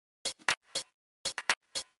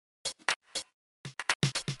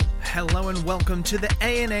Hello and welcome to the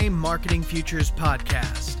A&A Marketing Futures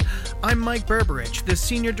podcast. I'm Mike Berberich, the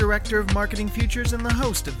Senior Director of Marketing Futures and the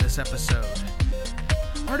host of this episode.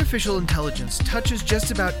 Artificial intelligence touches just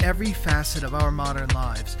about every facet of our modern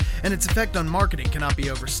lives, and its effect on marketing cannot be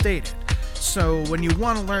overstated. So when you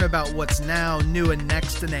want to learn about what's now, new, and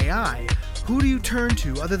next in AI, who do you turn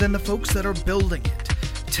to other than the folks that are building it?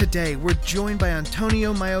 Today, we're joined by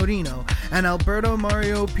Antonio Maiorino and Alberto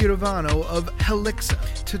Pirovano of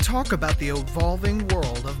Helixa to talk about the evolving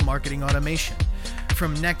world of marketing automation.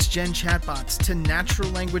 From next-gen chatbots to natural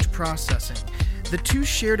language processing, the two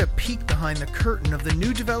shared a peek behind the curtain of the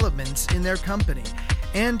new developments in their company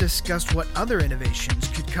and discussed what other innovations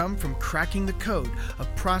could come from cracking the code of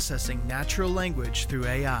processing natural language through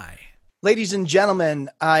AI. Ladies and gentlemen,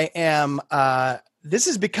 this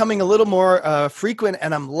is becoming a little more frequent,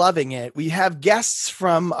 and I'm loving it. We have guests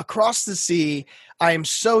from across the sea. I am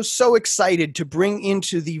so excited to bring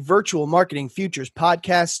into the Virtual Marketing Futures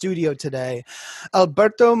podcast studio today,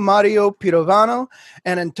 Alberto Pirovano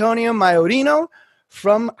and Antonio Maiorino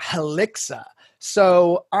from Helixa.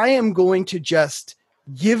 So I am going to just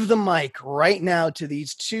give the mic right now to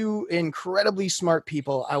these two incredibly smart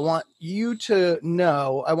people. I want you to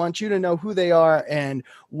know who they are and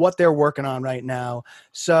what they're working on right now.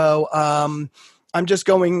 So I'm just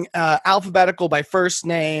going alphabetical by first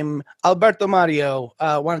name. Alberto Mario,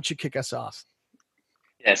 why don't you kick us off?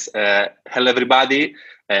 Yes. Hello, everybody.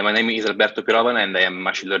 My name is Alberto Pirovano, and I am a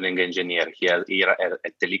machine learning engineer here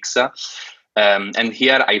at Helixa. And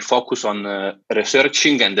here I focus on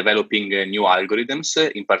researching and developing new algorithms.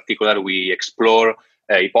 In particular, we explore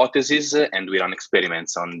hypotheses and we run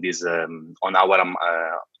experiments on these on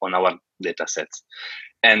our data sets.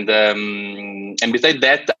 And besides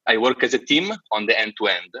that, I work as a team on the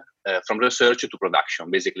end-to-end, from research to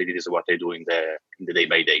production. Basically, this is what I do in the day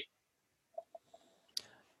by day.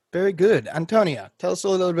 Very good. Antonia, tell us a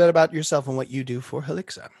little bit about yourself and what you do for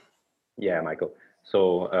Helixa. Yeah, Michael.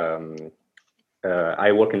 So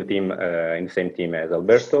I work in the same team as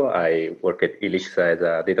Alberto. I work at Helixa as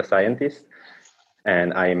a data scientist,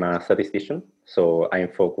 and I'm a statistician. So I'm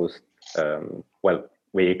focused.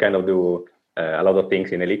 We kind of do a lot of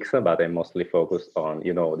things in Helixa, but I'm mostly focused on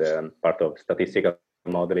the part of statistical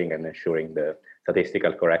modeling and ensuring the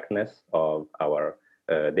statistical correctness of our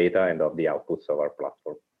data and of the outputs of our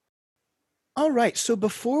platform. All right. So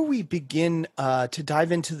before we begin to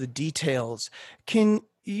dive into the details, can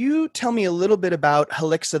you tell me a little bit about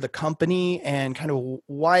Helixa, the company, and kind of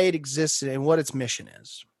why it exists and what its mission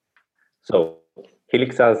is? So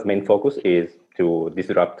Helixa's main focus is to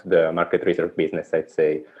disrupt the market research business, I'd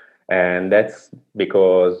say. And that's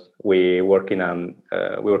because we work in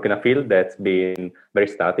a field that's been very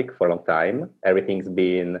static for a long time. Everything's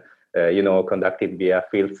been conducted via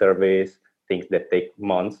field surveys, things that take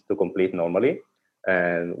months to complete normally.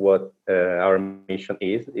 And what our mission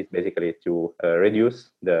is basically to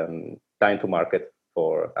reduce the time to market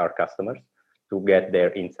for our customers to get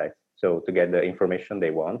their insights. So to get the information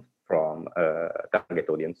they want from a target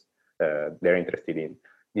audience they're interested in.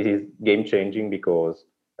 This is game changing because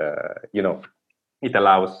it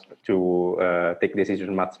allows to take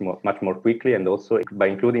decisions much more quickly, and also by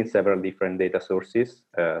including several different data sources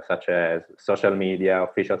such as social media,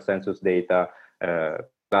 official census data,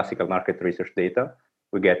 classical market research data,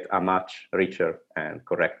 we get a much richer and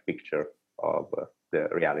correct picture of the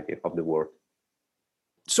reality of the world.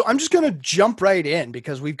 So I'm just going to jump right in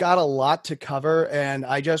because we've got a lot to cover, and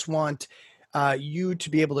I just want you to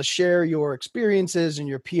be able to share your experiences and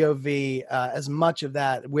your POV, as much of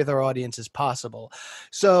that with our audience as possible.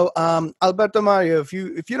 So Alberto Mario, if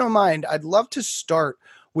you don't mind, I'd love to start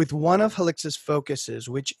with one of Helixa's focuses,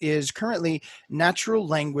 which is currently natural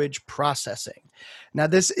language processing. Now,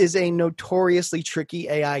 this is a notoriously tricky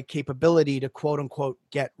AI capability to quote unquote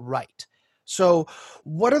get right. So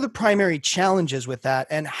what are the primary challenges with that,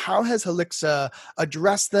 and how has Helixa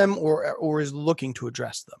addressed them or is looking to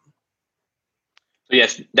address them?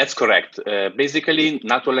 Yes, that's correct. Basically,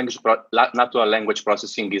 natural language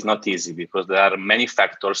processing is not easy because there are many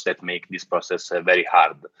factors that make this process very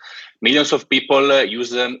hard. Millions of people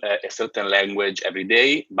use a certain language every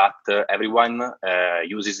day, but everyone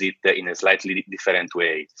uses it in a slightly different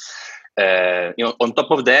way. On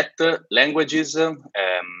top of that, languages are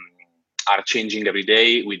changing every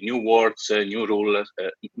day with new words, new rules,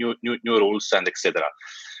 and etc.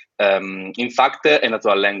 In fact, a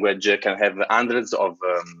natural language can have hundreds of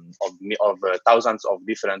thousands of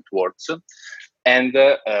different words, and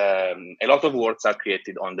a lot of words are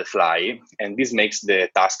created on the fly, and this makes the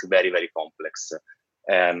task very, very complex.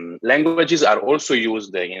 Languages are also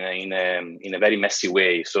used in a very messy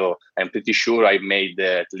way. So I'm pretty sure I've made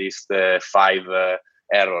at least 5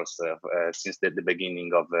 errors since the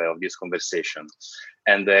beginning of this conversation.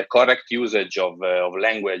 And the correct usage of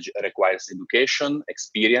language requires education,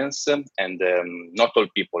 experience, and not all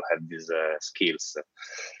people have these skills.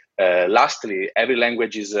 Lastly, every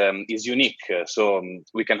language is unique. So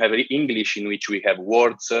we can have English in which we have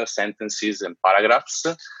words, sentences, and paragraphs.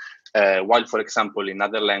 While, for example, in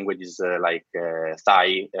other languages like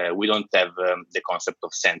Thai, we don't have the concept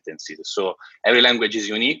of sentences. So every language is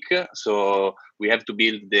unique. So we have to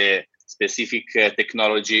build the specific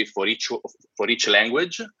technology for each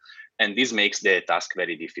language, and this makes the task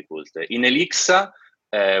very difficult. In Helixa,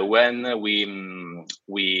 when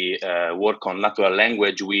we work on natural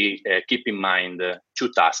language, we keep in mind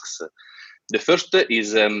 2 tasks. The first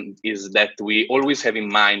is that we always have in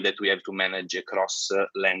mind that we have to manage across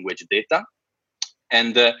language data.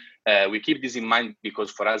 And we keep this in mind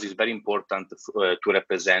because for us it's very important to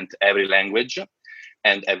represent every language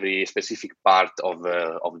and every specific part of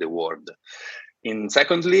the world.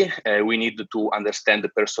 Secondly, we need to understand the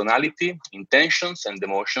personality, intentions, and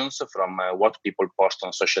emotions from what people post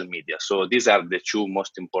on social media. So these are the 2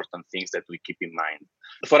 most important things that we keep in mind.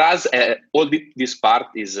 For us, all this part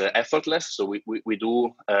is effortless. So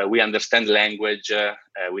we understand language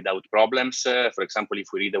without problems. For example, if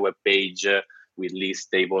we read a web page with list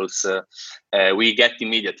tables, we get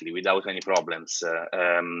immediately without any problems.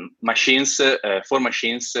 For machines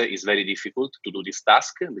is very difficult to do this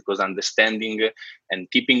task because understanding and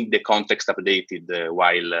keeping the context updated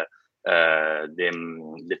while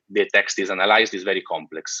the text is analyzed is very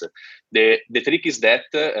complex. The trick is that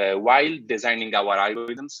while designing our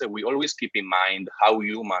algorithms, we always keep in mind how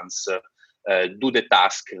humans do the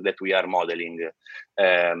task that we are modeling.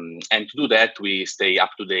 And to do that, we stay up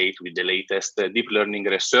to date with the latest deep learning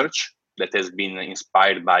research that has been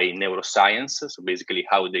inspired by neuroscience, so basically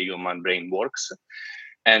how the human brain works.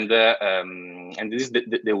 And this is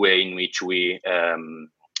the way in which we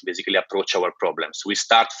basically approach our problems. We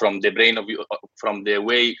start from the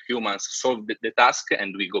way humans solve the task,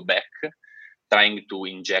 and we go back, trying to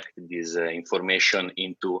inject this information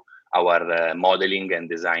into our modeling and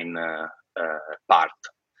design part.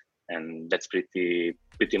 And that's pretty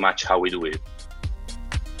much how we do it.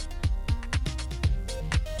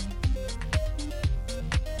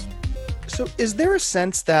 So is there a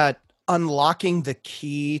sense that unlocking the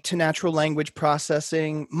key to natural language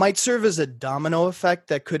processing might serve as a domino effect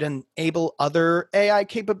that could enable other AI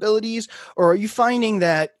capabilities? Or are you finding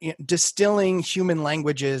that distilling human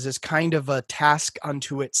languages is kind of a task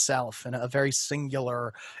unto itself and a very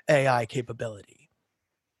singular AI capability?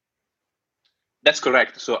 That's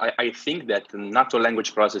correct. So I think that natural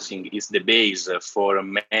language processing is the base for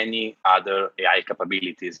many other AI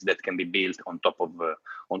capabilities that can be built on top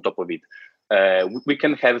of it. We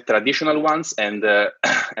can have traditional ones and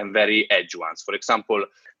very edge ones. For example,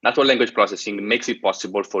 natural language processing makes it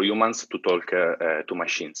possible for humans to talk to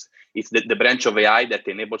machines. It's the branch of AI that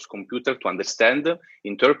enables computer to understand,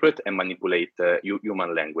 interpret, and manipulate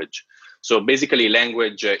human language. So basically,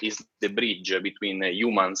 language is the bridge between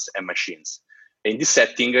humans and machines. In this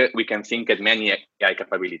setting, we can think at many AI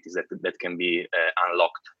capabilities that can be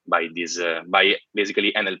unlocked by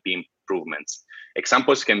basically NLP improvements.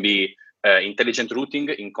 Examples can be intelligent routing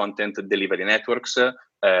in content delivery networks.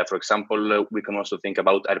 For example, we can also think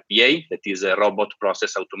about RPA, that is a robot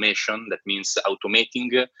process automation. That means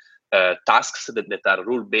automating tasks that are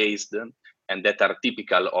rule-based and that are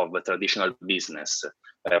typical of a traditional business.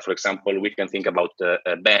 For example, we can think about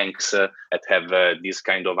banks that have this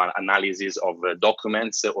kind of analysis of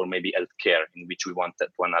documents, or maybe healthcare, in which we want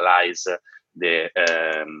to analyze the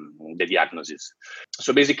diagnosis.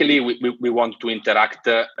 So basically, we want to interact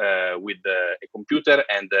with a computer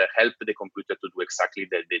and help the computer to do exactly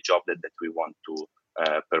the job that we want to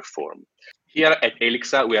perform. Here at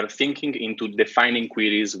Helixa, we are thinking into defining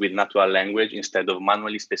queries with natural language instead of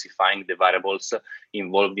manually specifying the variables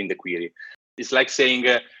involved in the query. It's like saying,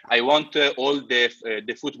 I want all the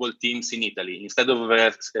football teams in Italy. Instead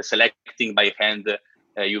of selecting by hand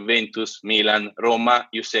Juventus, Milan, Roma,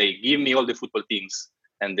 you say, give me all the football teams,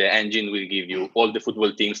 and the engine will give you all the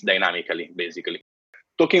football teams dynamically, basically.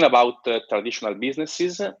 Talking about traditional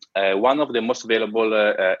businesses, one of the most valuable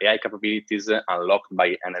AI capabilities unlocked by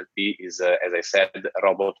NLP is, as I said,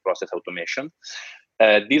 robot process automation.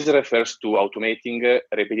 This refers to automating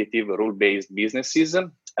repetitive rule-based businesses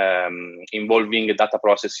involving data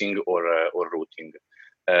processing or routing.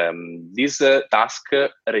 This task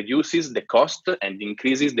reduces the cost and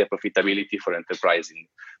increases the profitability for enterprises.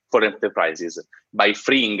 for enterprises by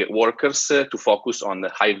freeing workers to focus on the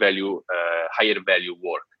higher value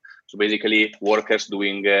work. So basically, workers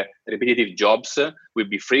doing repetitive jobs will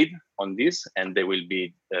be freed on this, and they will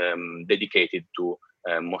be dedicated to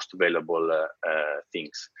most valuable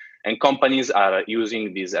things. And companies are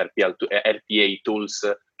using these RPA tools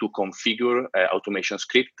to configure automation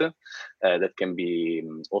script that can be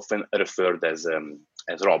often referred as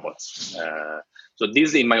robots. So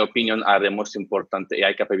these, in my opinion, are the most important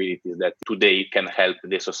AI capabilities that today can help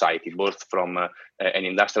the society, both from an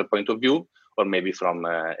industrial point of view or maybe from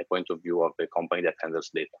a point of view of a company that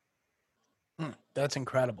handles data. That's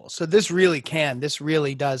incredible. So this really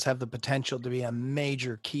does have the potential to be a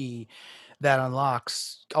major key that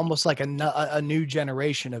unlocks almost like a new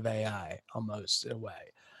generation of AI, almost in a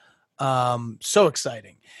way. So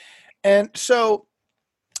exciting. And so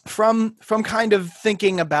from kind of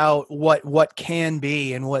thinking about what can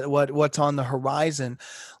be and what's on the horizon,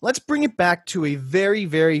 let's bring it back to a very,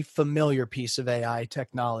 very familiar piece of AI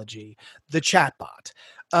technology, the chatbot.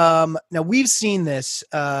 Now we've seen this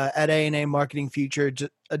at A&A Marketing Future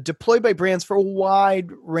deployed by brands for a wide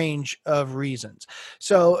range of reasons.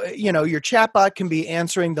 So, your chatbot can be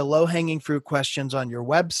answering the low-hanging fruit questions on your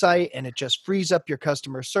website, and it just frees up your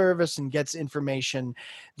customer service and gets information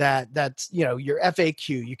that's your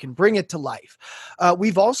FAQ. You can bring it to life.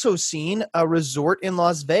 We've also seen a resort in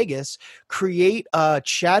Las Vegas create a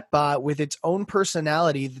chatbot with its own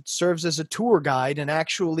personality that serves as a tour guide and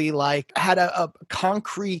actually had a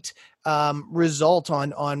concrete result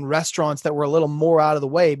on restaurants that were a little more out of the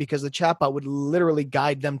way because the chatbot would literally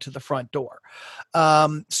guide them to the front door.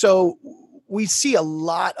 So we see a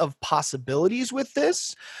lot of possibilities with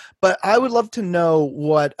this, but I would love to know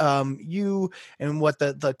what you and what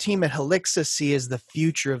the team at Helixa see as the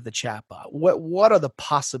future of the chatbot. What are the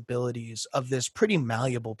possibilities of this pretty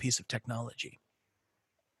malleable piece of technology?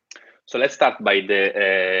 So let's start by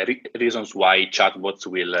the reasons why chatbots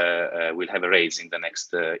will have a rise in the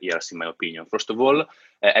next years, in my opinion. First of all,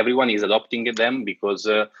 everyone is adopting them because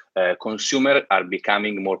consumers are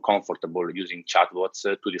becoming more comfortable using chatbots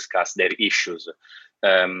to discuss their issues.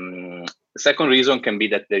 The second reason can be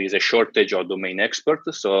that there is a shortage of domain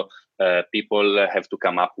experts, so people have to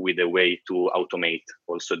come up with a way to automate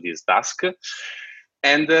also this task.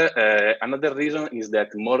 And another reason is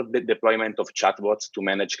that more deployment of chatbots to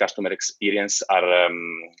manage customer experience are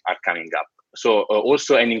coming up. So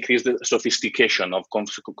also an increased sophistication of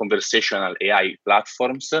conversational AI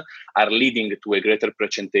platforms are leading to a greater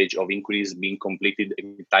percentage of inquiries being completed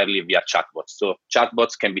entirely via chatbots. So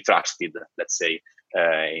chatbots can be trusted, let's say,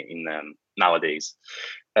 nowadays.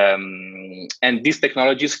 And these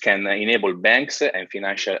technologies can enable banks and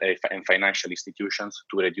financial institutions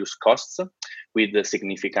to reduce costs with a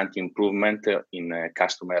significant improvement in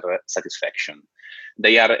customer satisfaction.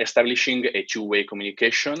 They are establishing a two-way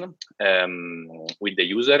communication with the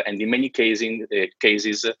user, and in many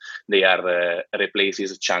cases they are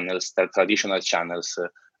replaces traditional channels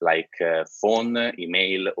like phone,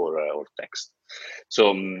 email, or text.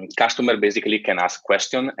 So customer basically can ask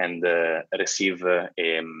question and receive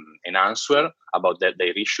an answer about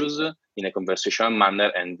their issues in a conversational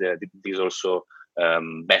manner, and this is also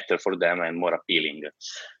better for them and more appealing.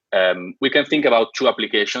 We can think about two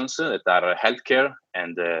applications that are healthcare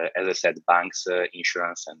and, as I said, banks,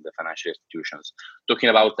 insurance, and financial institutions. Talking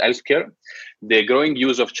about healthcare, the growing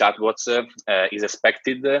use of chatbots is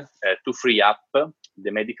expected to free up the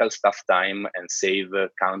medical staff time and save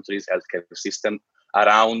countries' healthcare system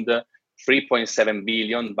around 3.7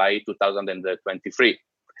 billion by 2023.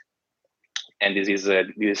 And this is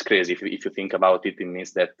crazy. If you think about it, it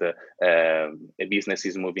means that a business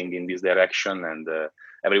is moving in this direction, and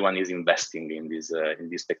everyone is investing in this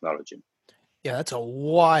technology. Yeah, that's a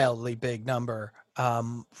wildly big number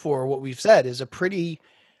for what we've said is a pretty.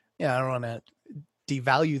 I don't want to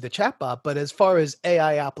devalue the chatbot, but as far as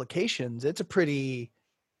AI applications, it's a pretty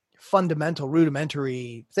fundamental,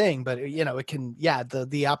 rudimentary thing. But it can,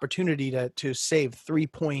 the opportunity to save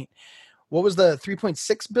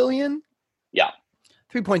 3.6 billion? Yeah.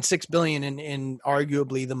 3.6 billion in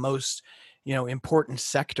arguably the most, important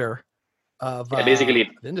sector of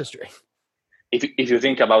basically industry. If you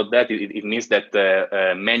think about that, it means that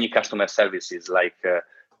many customer services like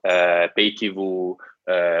Pay TV,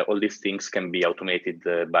 all these things can be automated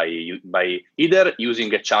by either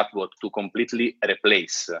using a chatbot to completely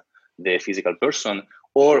replace the physical person,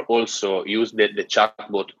 or also use the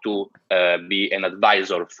chatbot to be an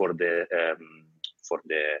advisor for the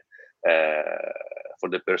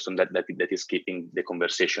person that is keeping the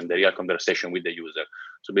conversation, the real conversation with the user.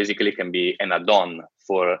 So basically, it can be an add-on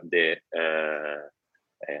for the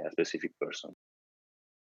specific person.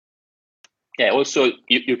 Yeah, also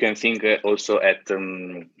you can think also at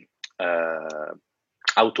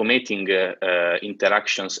automating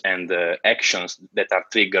interactions and actions that are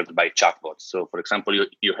triggered by chatbots. So, for example,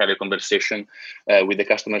 you have a conversation with the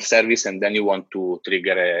customer service, and then you want to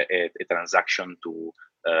trigger a transaction to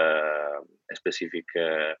a specific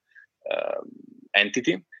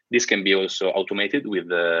entity. This can be also automated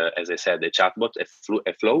with, as I said, a chatbot,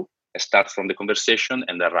 a flow, starts from the conversation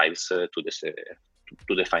and arrives to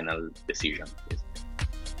the final decision.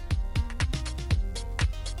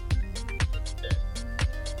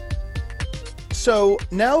 So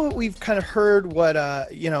now that we've kind of heard what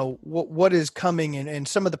what is coming and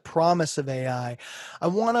some of the promise of AI, I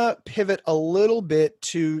want to pivot a little bit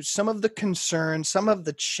to some of the concerns, some of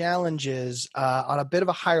the challenges on a bit of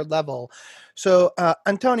a higher level. So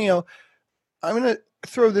Antonio, I'm going to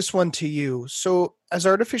throw this one to you. So as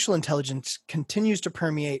artificial intelligence continues to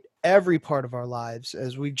permeate every part of our lives,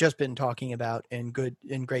 as we've just been talking about in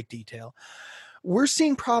great detail, we're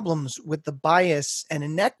seeing problems with the bias and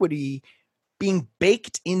inequity being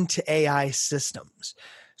baked into AI systems.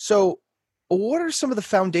 So what are some of the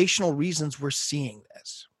foundational reasons we're seeing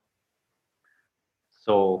this?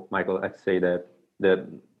 So, Michael, I'd say that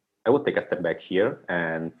I would take a step back here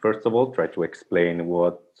and first of all try to explain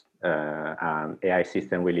what an AI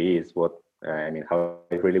system really is, how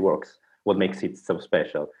it really works, what makes it so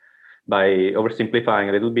special. By oversimplifying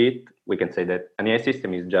a little bit, we can say that an AI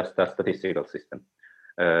system is just a statistical system.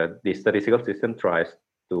 This statistical system tries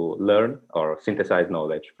to learn or synthesize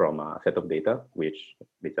knowledge from a set of data, which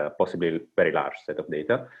is a possibly very large set of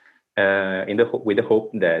data, with the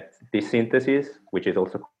hope that this synthesis, which is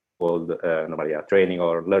also called normally a training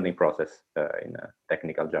or learning process in a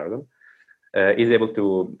technical jargon,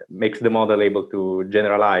 makes the model able to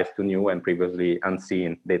generalize to new and previously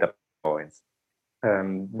unseen data points.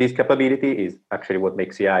 This capability is actually what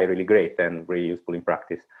makes AI really great and really useful in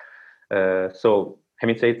practice. So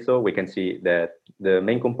having said so, we can see that the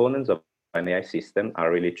main components of an AI system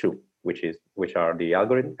are really two, which are the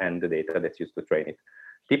algorithm and the data that's used to train it.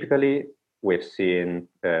 Typically, we've seen,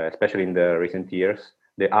 especially in the recent years,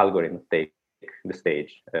 the algorithm take the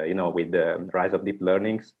stage. With the rise of deep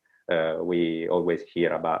learnings, we always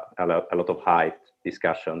hear about a lot of hype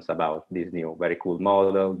discussions about this new very cool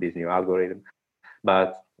model, this new algorithm.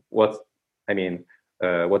 But what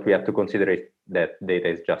we have to consider is that data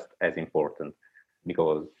is just as important,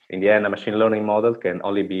 because in the end, a machine learning model can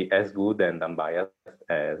only be as good and unbiased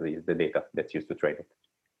as is the data that's used to train it.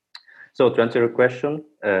 So to answer your question,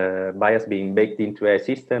 bias being baked into AI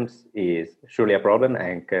systems is surely a problem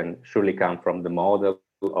and can surely come from the model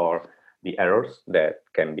or the errors that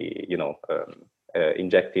can be,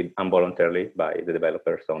 injected involuntarily by the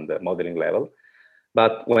developers on the modeling level.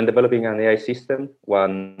 But when developing an AI system,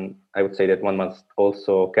 I would say that one must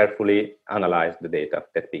also carefully analyze the data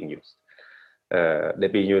that's being used.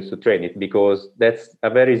 To train it, because that's a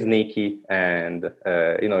very sneaky and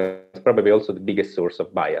it's probably also the biggest source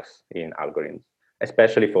of bias in algorithms,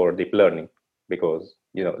 especially for deep learning, because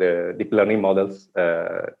the deep learning models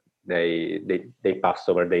they pass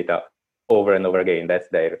over data over and over again. That's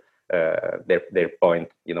their point,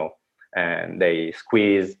 and they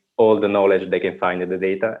squeeze all the knowledge they can find in the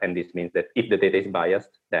data, and this means that if the data is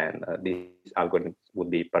biased, then these algorithms would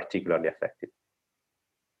be particularly affected.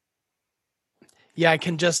 Yeah, I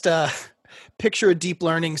can just picture a deep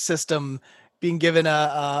learning system being given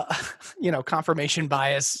a confirmation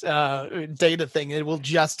bias data thing. It will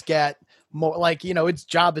just get more like, its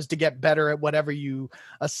job is to get better at whatever you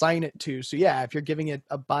assign it to. So yeah, if you're giving it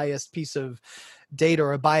a biased piece of data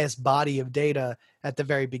or a biased body of data at the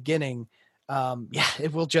very beginning,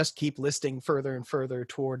 it will just keep listing further and further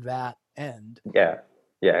toward that end. Yeah,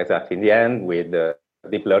 exactly. In the end, with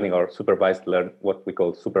deep learning or what we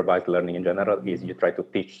call supervised learning in general, is you try to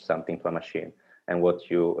teach something to a machine. And what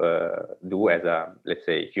you do as a, let's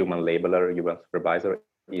say, human labeler, human supervisor,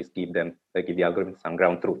 is give the algorithm some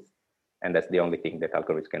ground truth. And that's the only thing that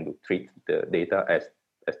algorithms can do, treat the data as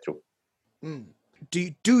true.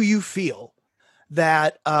 Do you feel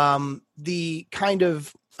that the kind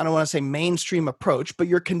of, I don't want to say mainstream approach, but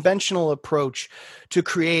your conventional approach to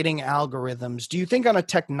creating algorithms, do you think on a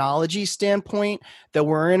technology standpoint that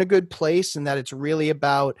we're in a good place and that it's really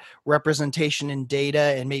about representation in data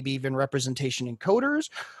and maybe even representation in coders?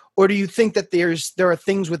 Or do you think that there are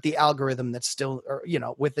things with the algorithm that still, or,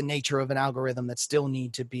 with the nature of an algorithm that still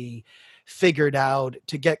need to be figured out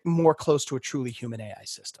to get more close to a truly human AI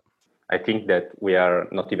system? I think that we are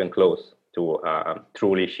not even close to a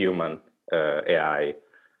truly human AI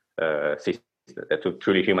system. to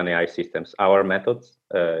truly human AI systems. Our methods,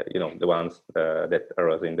 the ones that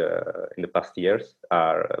arose in the past years,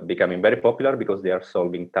 are becoming very popular because they are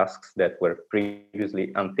solving tasks that were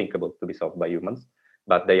previously unthinkable to be solved by humans.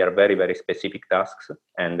 But they are very, very specific tasks,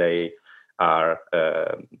 and they are,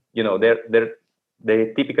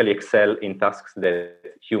 they typically excel in tasks that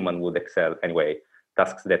human would excel anyway.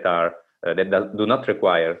 Tasks that are that do not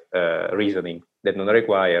require reasoning, that do not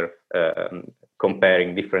require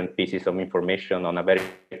comparing different pieces of information on a very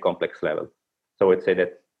complex level. So I'd say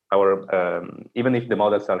that our even if the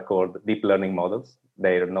models are called deep learning models,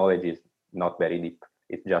 their knowledge is not very deep.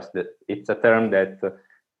 It's just that it's a term that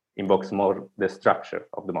invokes more the structure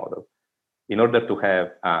of the model. In order to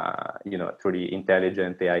have a truly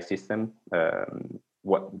intelligent AI system,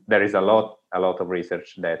 there is a lot of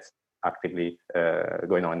research that's actively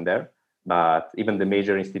going on there. But even the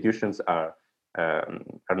major institutions are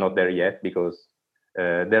not there yet, because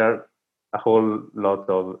there are a whole lot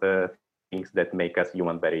of things that make us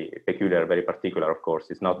human very peculiar, very particular. Of course,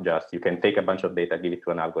 it's not just you can take a bunch of data, give it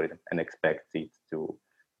to an algorithm, and expect it to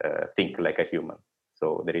think like a human.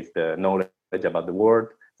 So there is the knowledge about the world,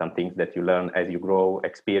 some things that you learn as you grow,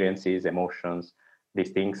 experiences, emotions. These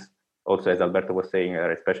things, also, as Alberto was saying,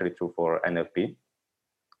 are especially true for NLP.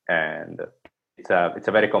 And it's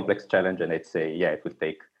a very complex challenge, and it will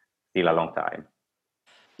take still a long time.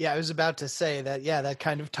 Yeah, I was about to say that, that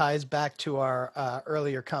kind of ties back to our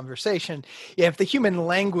earlier conversation. Yeah, if the human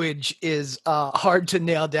language is hard to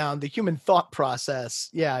nail down, the human thought process,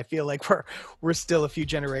 I feel like we're still a few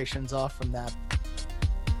generations off from that.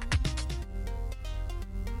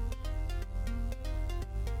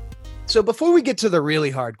 So before we get to the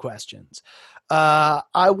really hard questions,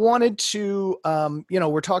 I wanted to,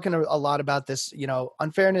 we're talking a lot about this,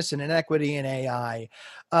 unfairness and inequity in AI.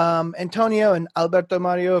 Antonio and Alberto,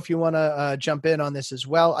 Mario, if you want to jump in on this as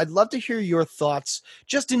well, I'd love to hear your thoughts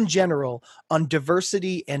just in general on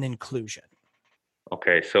diversity and inclusion.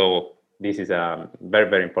 Okay, so this is a very,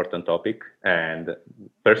 very important topic. And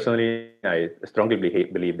personally, I strongly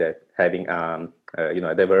believe that having a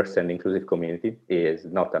diverse and inclusive community is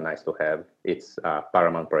not a nice to have. It's a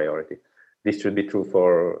paramount priority. This should be true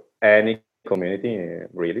for any community,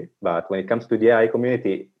 really. But when it comes to the AI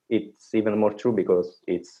community, it's even more true because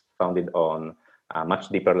it's founded on a much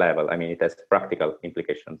deeper level. I mean, it has practical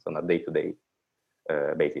implications on a day-to-day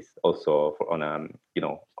basis, also on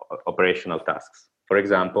operational tasks. For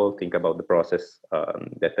example, think about the process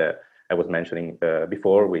that I was mentioning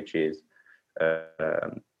before, which is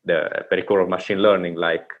the very core of machine learning,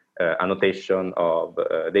 like annotation of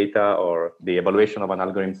data or the evaluation of an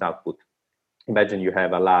algorithm's output. Imagine you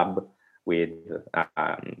have a lab with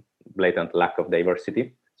blatant lack of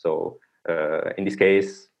diversity. So in this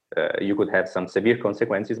case, you could have some severe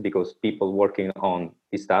consequences because people working on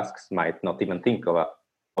these tasks might not even think of a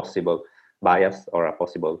possible bias or a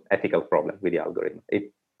possible ethical problem with the algorithm.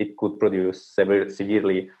 It could produce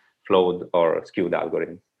severely flawed or skewed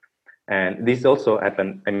algorithms. And this also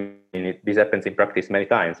happens. This happens in practice many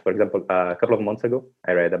times. For example, a couple of months ago,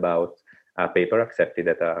 I read about a paper accepted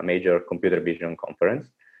at a major computer vision conference,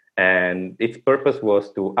 and its purpose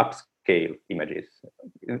was to upscale images.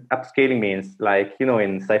 Upscaling means, like,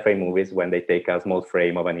 in sci-fi movies, when they take a small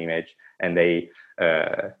frame of an image and they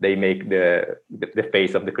make the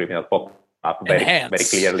face of the criminal pop up very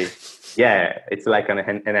clearly. Yeah, it's like an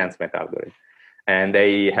enhancement algorithm, and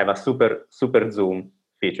they have a super zoom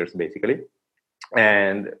features basically.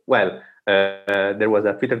 And there was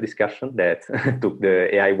a Twitter discussion that took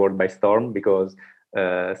the AI world by storm because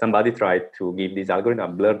somebody tried to give this algorithm a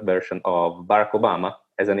blurred version of Barack Obama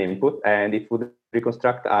as an input, and it would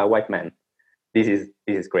reconstruct a white man. This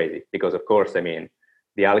is crazy because, of course,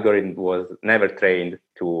 the algorithm was never trained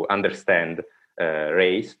to understand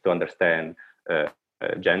race, to understand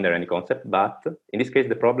gender, any concept. But in this case,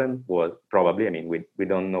 the problem was probably, we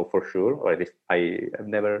don't know for sure, or at least I have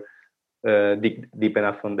never dig deep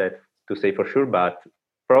enough on that to say for sure, but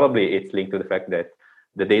probably it's linked to the fact that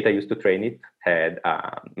the data used to train it had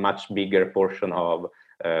a much bigger portion of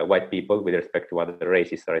white people with respect to other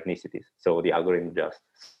races or ethnicities. So the algorithm just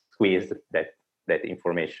squeezed that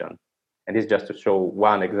information. And this just to show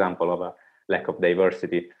one example of a lack of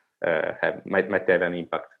diversity might have an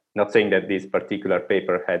impact. Not saying that this particular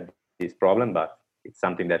paper had this problem, but it's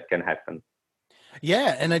something that can happen.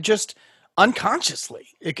 Yeah, and unconsciously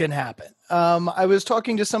it can happen. I was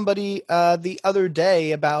talking to somebody the other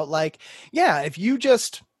day about if you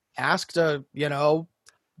just asked a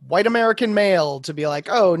white American male to be like,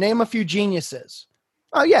 oh, name a few geniuses.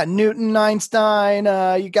 Oh yeah, Newton, Einstein,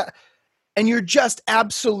 and you're just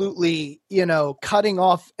absolutely, cutting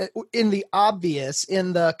off in the obvious,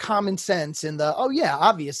 in the common sense, in the, oh yeah,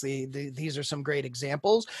 obviously these are some great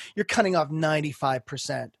examples. You're cutting off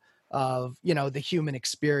 95% of, the human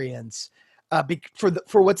experience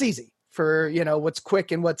for what's easy, for, what's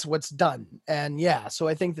quick and what's done. And yeah, so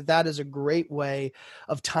I think that is a great way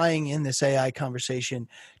of tying in this AI conversation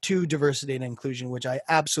to diversity and inclusion, which I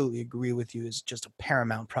absolutely agree with you is just a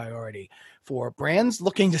paramount priority for brands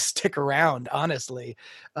looking to stick around, honestly,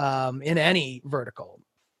 in any vertical.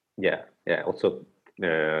 Yeah. Also,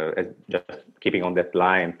 just keeping on that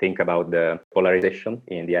line, think about the polarization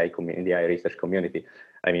in the AI research community.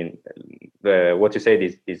 I mean, what you said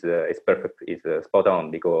is perfect, is spot on,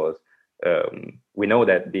 because we know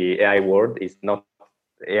that the AI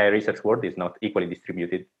research world is not equally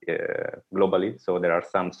distributed globally. So there are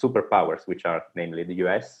some superpowers, which are namely the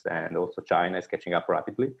US, and also China is catching up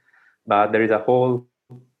rapidly. But there is a whole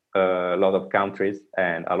lot of countries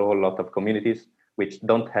and a whole lot of communities which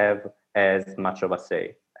don't have as much of a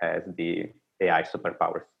say as the AI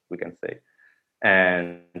superpowers, we can say.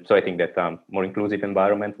 And so I think that more inclusive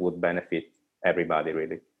environment would benefit everybody,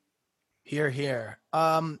 really. Here.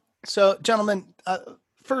 So, gentlemen,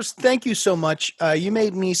 first, thank you so much. You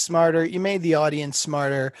made me smarter. You made the audience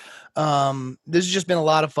smarter. This has just been a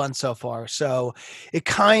lot of fun so far. So it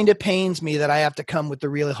kind of pains me that I have to come with the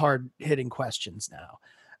really hard-hitting questions now.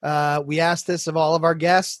 We asked this of all of our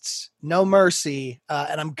guests, no mercy,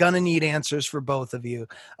 and I'm going to need answers for both of you.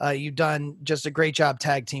 You've done just a great job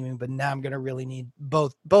tag teaming, but now I'm going to really need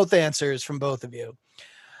both answers from both of you.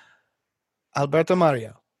 Alberto,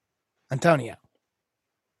 Mario, Antonio,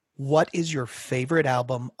 what is your favorite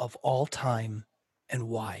album of all time and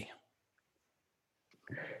why?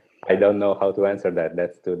 I don't know how to answer that.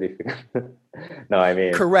 That's too difficult. No, I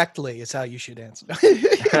mean... Correctly is how you should answer.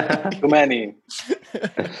 Too many.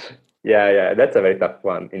 Yeah, that's a very tough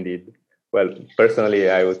one indeed. Well,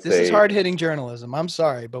 personally, I would say... This is hard-hitting journalism. I'm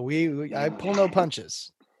sorry, but I pull no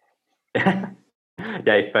punches. Yeah,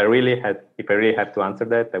 if I really had to answer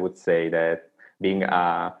that, I would say that being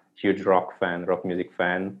a huge rock music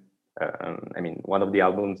fan, I mean, one of the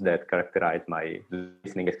albums that characterized my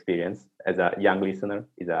listening experience as a young listener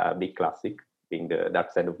is a big classic, being The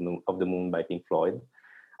Dark Side of the Moon by Pink Floyd.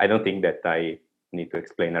 I don't think that I need to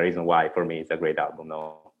explain a reason why for me it's a great album.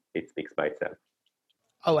 No, it speaks by itself.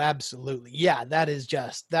 Oh, absolutely. Yeah, that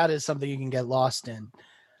is something you can get lost in.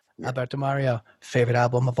 Yeah. Alberto, Mario, favorite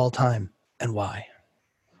album of all time and why?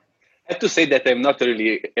 I have to say that I'm not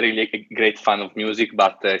really a great fan of music,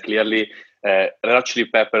 but clearly Red Hot Chili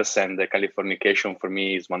Peppers and Californication for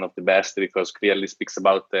me is one of the best, because clearly speaks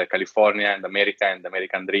about California and America and the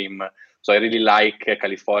American dream. So I really like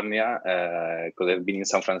California because I've been in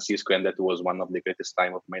San Francisco and that was one of the greatest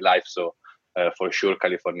time of my life. So for sure,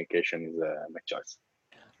 Californication is my choice.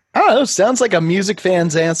 Oh, sounds like a music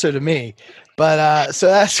fan's answer to me, but so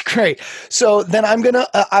that's great. So then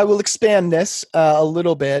I will expand this a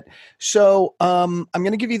little bit. So I'm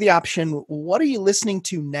gonna give you the option. What are you listening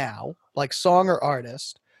to now, like song or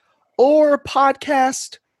artist, or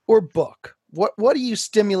podcast or book? What are you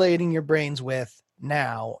stimulating your brains with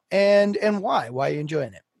now, and why? Why are you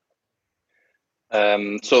enjoying it?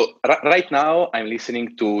 So right now I'm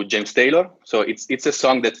listening to James Taylor. So it's a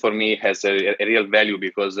song that for me has a real value,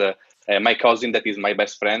 because my cousin, that is my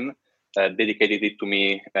best friend, dedicated it to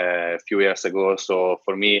me a few years ago. So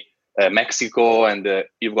for me, Mexico and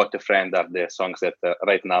You've Got a Friend are the songs that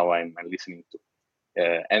right now I'm listening to.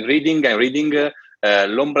 And I'm reading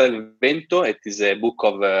L'Ombra del Vento. It is a book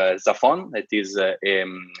of Zafón. It is a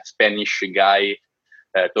Spanish guy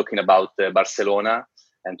talking about Barcelona,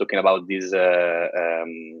 and talking about this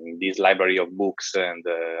library of books, and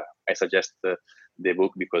I suggest the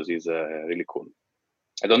book because it's really cool.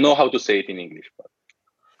 I don't know how to say it in English,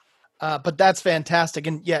 but that's fantastic.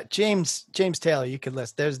 And yeah, James Taylor, you could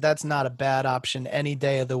list. That's not a bad option any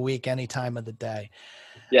day of the week, any time of the day.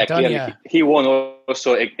 Yeah, clearly he won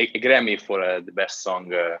also a Grammy for the best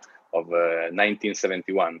song of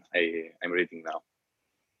 1971. I'm reading now.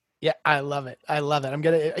 Yeah, I love it.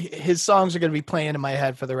 His songs are gonna be playing in my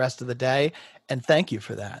head for the rest of the day, and thank you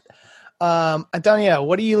for that. Antonio,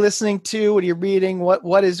 what are you listening to? What are you reading?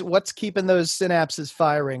 What's keeping those synapses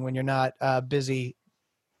firing when you're not busy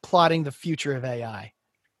plotting the future of AI?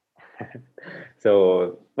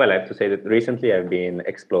 So, well, I have to say that recently I've been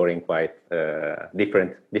exploring quite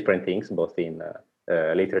different things, both in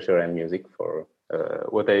literature and music, for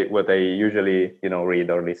what I usually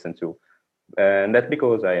read or listen to. And that's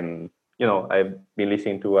because I've been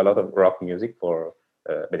listening to a lot of rock music for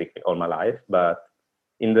basically all my life. But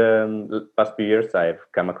in the past few years, I've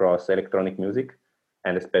come across electronic music,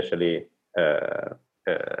 and especially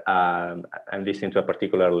I'm listening to a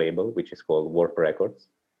particular label, which is called Warp Records,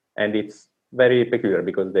 and it's very peculiar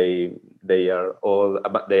because they are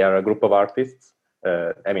a group of artists.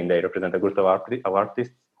 They represent a group of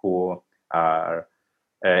artists who are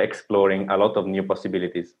exploring a lot of new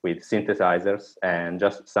possibilities with synthesizers and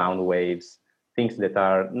just sound waves, things that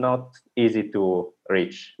are not easy to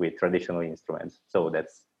reach with traditional instruments. So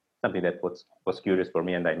that's something that was curious for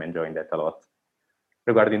me, and I'm enjoying that a lot.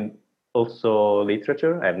 Regarding also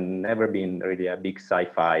literature, I've never been really a big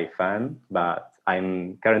sci-fi fan, but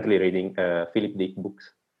I'm currently reading Philip Dick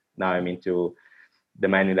books. Now I'm into The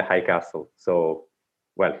Man in the High Castle. So,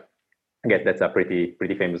 well, I guess that's a pretty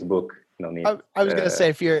famous book. No need. I was going to say,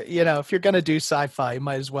 if you're going to do sci-fi, you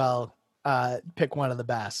might as well pick one of the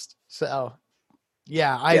best. So,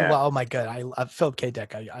 oh my God, I love Philip K.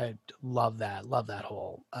 Dick. I love that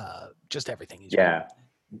whole just everything he's doing.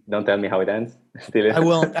 Don't tell me how it ends. Still, I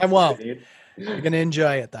won't. You're going to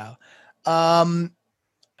enjoy it though.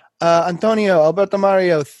 Antonio, Alberto,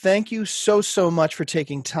 Mario, thank you so much for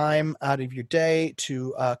taking time out of your day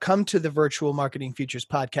to come to the Virtual Marketing Futures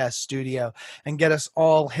podcast studio and get us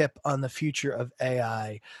all hip on the future of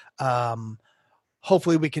AI.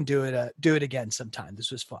 Hopefully we can do it again sometime. This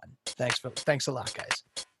was fun. Thanks a lot,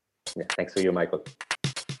 guys. Yeah, thanks to you, Michael.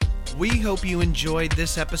 We hope you enjoyed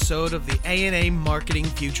this episode of the ANA Marketing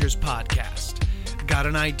Futures podcast. Got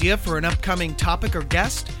an idea for an upcoming topic or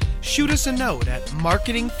guest? Shoot us a note at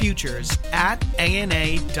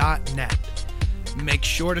marketingfutures@ana.net. Make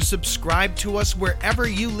sure to subscribe to us wherever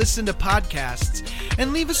you listen to podcasts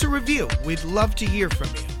and leave us a review. We'd love to hear from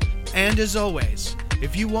you. And as always,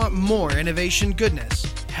 if you want more innovation goodness,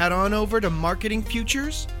 head on over to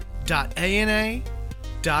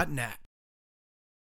marketingfutures.ana.net.